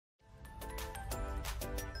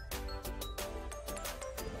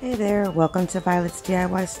Hey there, welcome to Violet's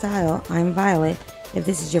DIY Style. I'm Violet. If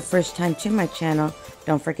this is your first time to my channel,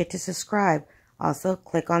 don't forget to subscribe. Also,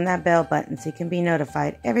 click on that bell button so you can be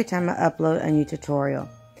notified every time I upload a new tutorial.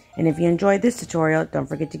 And if you enjoyed this tutorial, don't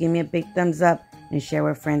forget to give me a big thumbs up and share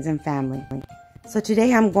with friends and family. So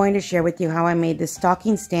today I'm going to share with you how I made this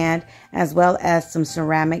stocking stand as well as some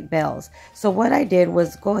ceramic bells. So what I did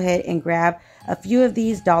was go ahead and grab a few of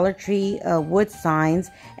these Dollar Tree wood signs,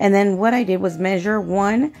 and then what I did was measure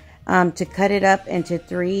one to cut it up into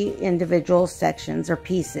 3 individual sections or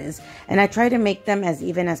pieces, and I try to make them as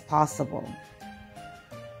even as possible.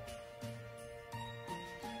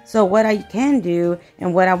 So what I can do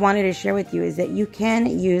and what I wanted to share with you is that you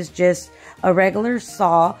can use just a regular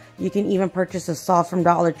saw. You can even purchase a saw from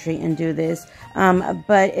Dollar Tree and do this,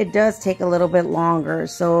 but it does take a little bit longer.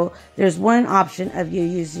 So there's one option of you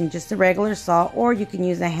using just a regular saw, or you can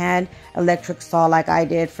use a hand electric saw like I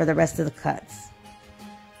did for the rest of the cuts.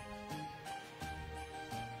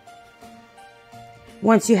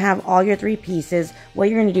 Once you have all your 3 pieces, what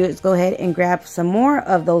you're going to do is go ahead and grab some more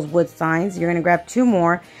of those wood signs. You're going to grab 2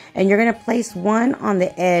 more, and you're going to place one on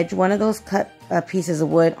the edge, one of those cut pieces of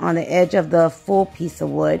wood on the edge of the full piece of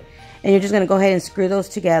wood. And you're just going to go ahead and screw those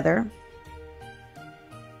together.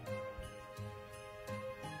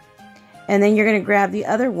 And then you're going to grab the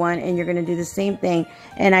other one and you're going to do the same thing.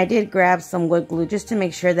 And I did grab some wood glue just to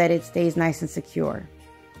make sure that it stays nice and secure.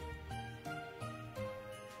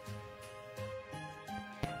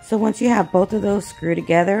 So once you have both of those screwed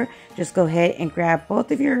together, just go ahead and grab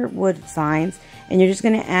both of your wood signs, and you're just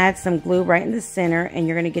going to add some glue right in the center, and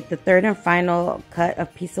you're going to get the third and final cut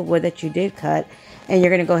of piece of wood that you did cut, and you're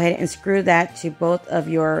going to go ahead and screw that to both of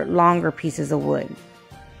your longer pieces of wood.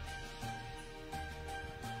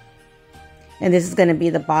 And this is going to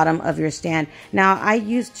be the bottom of your stand. Now, I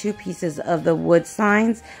used 2 pieces of the wood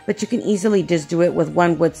signs, but you can easily just do it with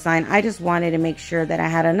 1 wood sign. I just wanted to make sure that I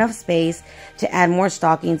had enough space to add more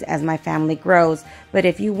stockings as my family grows. But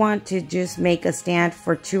if you want to just make a stand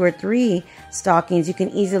for 2 or 3 stockings, you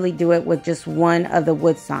can easily do it with just 1 of the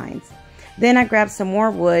wood signs. Then I grabbed some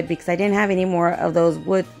more wood because I didn't have any more of those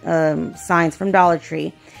wood signs from Dollar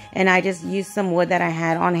Tree. And I just used some wood that I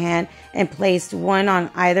had on hand and placed one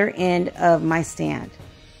on either end of my stand.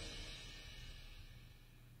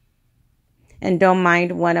 And don't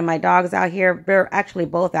mind one of my dogs out here. They're actually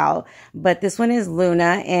both out, but this one is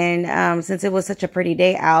Luna. And since it was such a pretty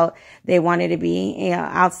day out, they wanted to be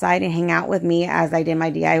outside and hang out with me as I did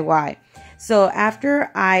my DIY. So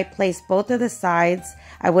after I placed both of the sides,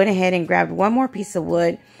 I went ahead and grabbed one more piece of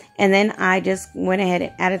wood. And then I just went ahead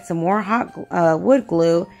and added some more hot wood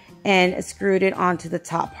glue and screwed it onto the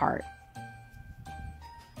top part.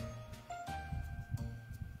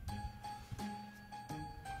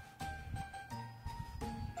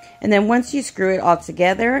 And then once you screw it all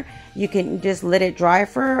together, you can just let it dry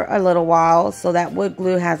for a little while so that wood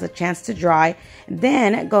glue has a chance to dry.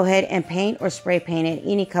 Then go ahead and paint or spray paint it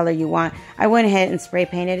any color you want. I went ahead and spray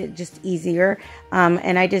painted it just easier,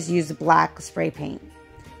 and I just used black spray paint.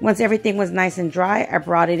 Once everything was nice and dry, I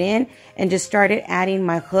brought it in and just started adding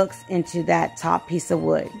my hooks into that top piece of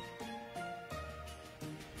wood.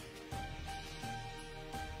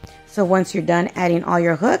 So once you're done adding all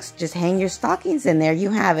your hooks, just hang your stockings in there. You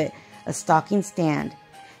have it, a stocking stand.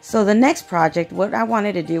 So the next project, what I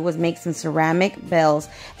wanted to do was make some ceramic bells,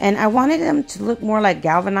 and I wanted them to look more like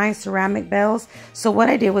galvanized ceramic bells. So what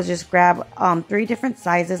I did was just grab 3 different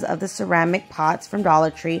sizes of the ceramic pots from Dollar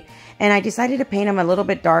Tree, and I decided to paint them a little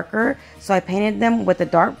bit darker. So I painted them with a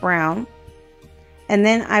dark brown, and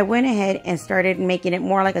then I went ahead and started making it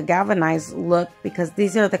more like a galvanized look because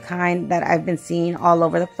these are the kind that I've been seeing all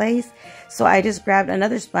over the place. So I just grabbed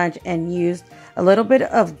another sponge and used a little bit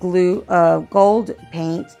of glue, gold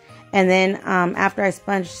paint. And then after I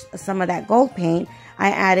sponged some of that gold paint,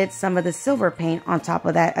 I added some of the silver paint on top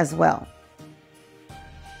of that as well.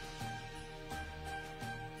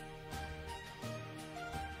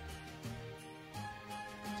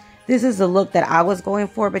 This is the look that I was going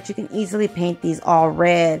for, but you can easily paint these all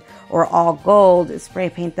red or all gold, spray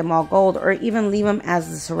paint them all gold, or even leave them as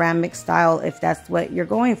the ceramic style if that's what you're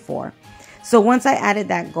going for. So once I added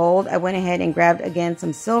that gold, I went ahead and grabbed again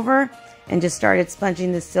some silver and just started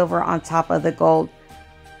sponging the silver on top of the gold.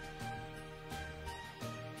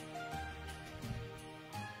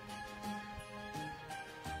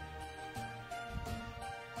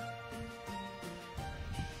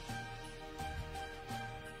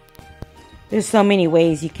 There's so many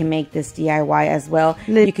ways you can make this DIY as well.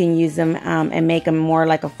 You can use them and make them more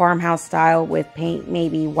like a farmhouse style with paint,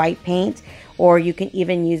 maybe white paint, or you can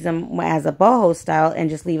even use them as a boho style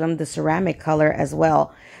and just leave them the ceramic color as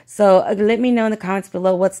well. So let me know in the comments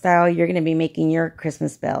below what style you're going to be making your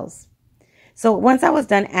Christmas bells. So once I was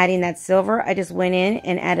done adding that silver, I just went in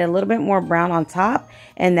and added a little bit more brown on top,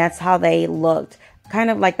 and that's how they looked,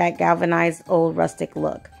 kind of like that galvanized old rustic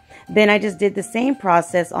look. Then I just did the same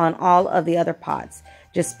process on all of the other pots.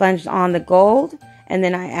 Just sponged on the gold, and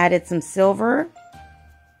then I added some silver.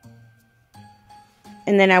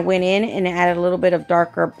 And then I went in and added a little bit of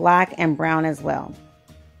darker black and brown as well.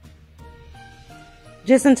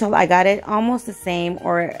 Just until I got it almost the same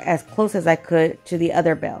or as close as I could to the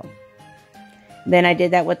other bell. Then I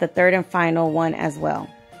did that with the third and final one as well.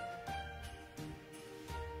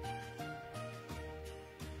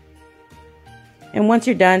 And once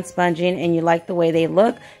you're done sponging and you like the way they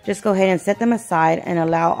look, just go ahead and set them aside and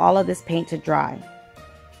allow all of this paint to dry.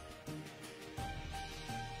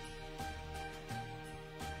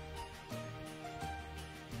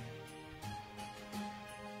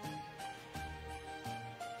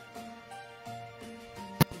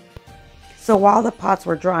 So while the pots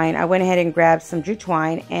were drying, I went ahead and grabbed some jute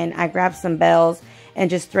twine, and I grabbed some bells and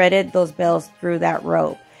just threaded those bells through that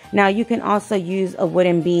rope. Now you can also use a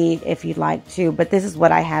wooden bead if you'd like to, but this is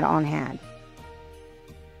what I had on hand.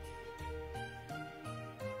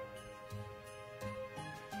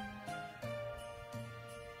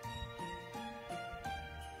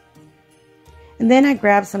 And then I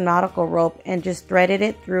grabbed some nautical rope and just threaded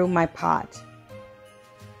it through my pot.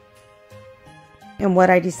 And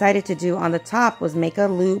what I decided to do on the top was make a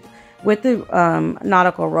loop with the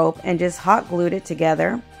nautical rope and just hot glued it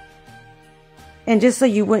together. And just so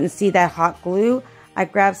you wouldn't see that hot glue, I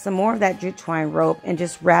grabbed some more of that jute twine rope and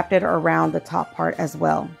just wrapped it around the top part as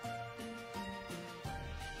well.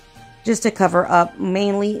 Just to cover up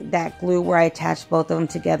mainly that glue where I attached both of them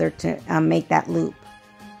together to make that loop.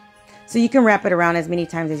 So you can wrap it around as many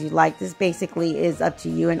times as you like. This basically is up to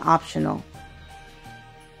you and optional.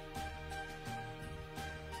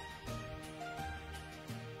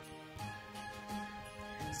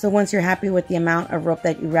 So once you're happy with the amount of rope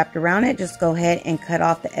that you wrapped around it, just go ahead and cut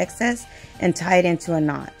off the excess and tie it into a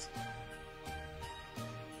knot.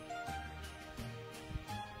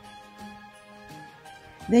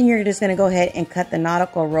 Then you're just going to go ahead and cut the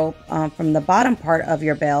nautical rope from the bottom part of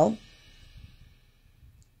your bell.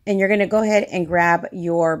 And you're going to go ahead and grab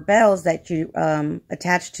your bells that you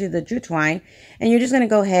attach to the jute twine, and you're just going to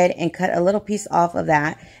go ahead and cut a little piece off of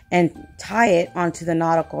that and tie it onto the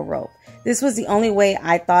nautical rope. This was the only way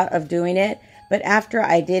I thought of doing it, but after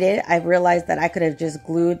I did it, I realized that I could have just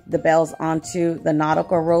glued the bells onto the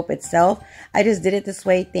nautical rope itself. I just did it this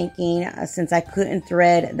way thinking since I couldn't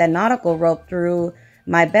thread the nautical rope through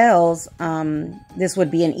my bells, this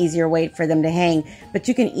would be an easier way for them to hang, but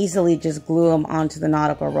you can easily just glue them onto the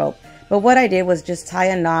nautical rope. But what I did was just tie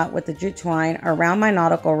a knot with the jute twine around my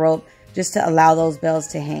nautical rope just to allow those bells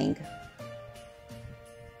to hang.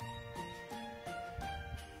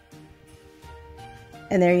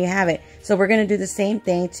 And there you have it. So we're going to do the same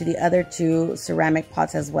thing to the other two ceramic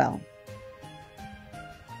pots as well.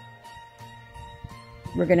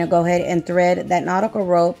 We're going to go ahead and thread that nautical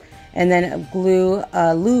rope and then glue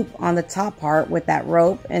a loop on the top part with that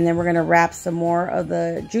rope. And then we're going to wrap some more of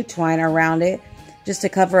the jute twine around it just to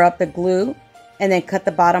cover up the glue. And then cut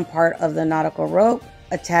the bottom part of the nautical rope,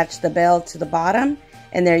 attach the bell to the bottom,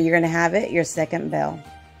 and there you're going to have it, your second bell.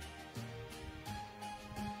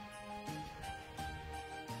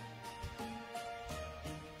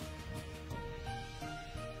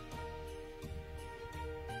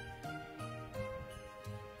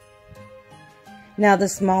 Now the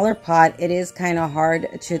smaller pot, it is kind of hard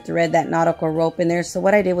to thread that nautical rope in there. So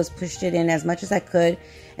what I did was pushed it in as much as I could.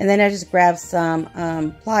 And then I just grabbed some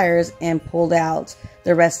pliers and pulled out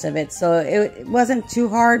the rest of it. So it wasn't too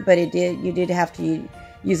hard, but you did have to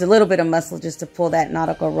use a little bit of muscle just to pull that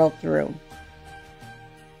nautical rope through.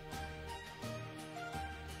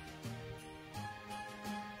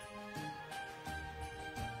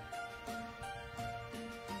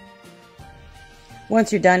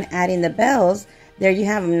 Once you're done adding the bells, there you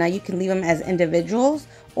have them. Now you can leave them as individuals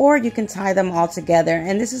or you can tie them all together.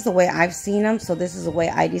 And this is the way I've seen them. So this is the way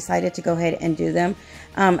I decided to go ahead and do them.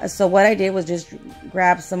 So what I did was just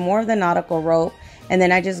grab some more of the nautical rope and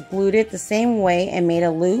then I just glued it the same way and made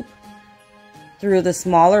a loop through the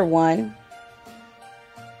smaller one.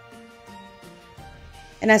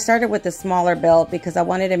 And I started with the smaller bell because I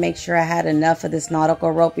wanted to make sure I had enough of this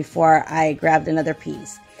nautical rope before I grabbed another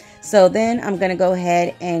piece. So then I'm going to go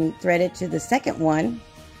ahead and thread it to the second one.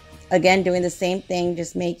 Again, doing the same thing,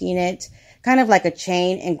 just making it kind of like a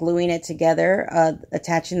chain and gluing it together,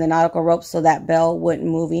 attaching the nautical rope so that bell wouldn't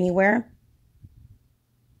move anywhere.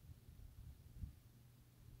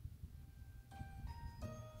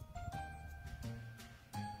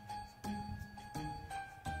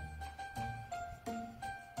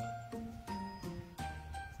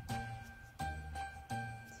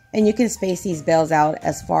 And you can space these bells out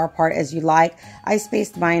as far apart as you like. I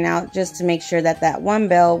spaced mine out just to make sure that that one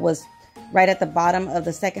bell was right at the bottom of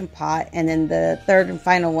the second pot, and then the third and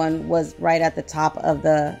final one was right at the top of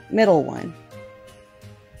the middle one.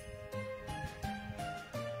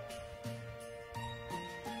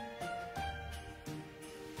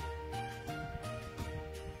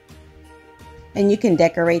 And you can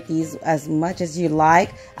decorate these as much as you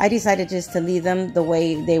like. I decided just to leave them the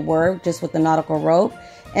way they were, just with the nautical rope.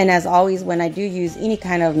 And as always, when I do use any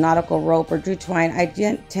kind of nautical rope or jute twine, I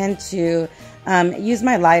tend to use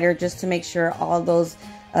my lighter just to make sure all those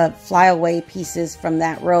flyaway pieces from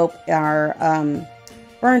that rope are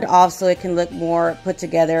burned off, so it can look more put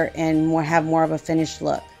together and have more of a finished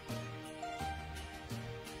look.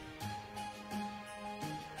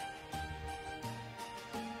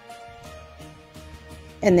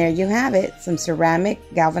 And there you have it, some ceramic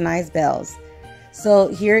galvanized bells. So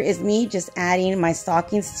here is me just adding my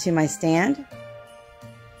stockings to my stand.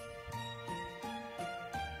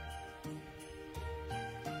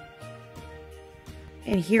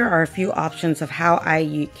 And here are a few options of how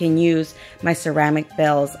I can use my ceramic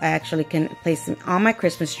bells. I actually can place them on my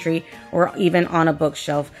Christmas tree or even on a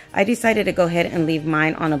bookshelf. I decided to go ahead and leave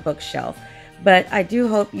mine on a bookshelf. But I do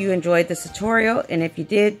hope you enjoyed this tutorial, and if you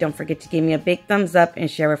did, don't forget to give me a big thumbs up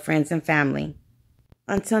and share with friends and family.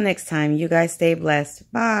 Until next time, you guys stay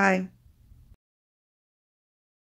blessed. Bye.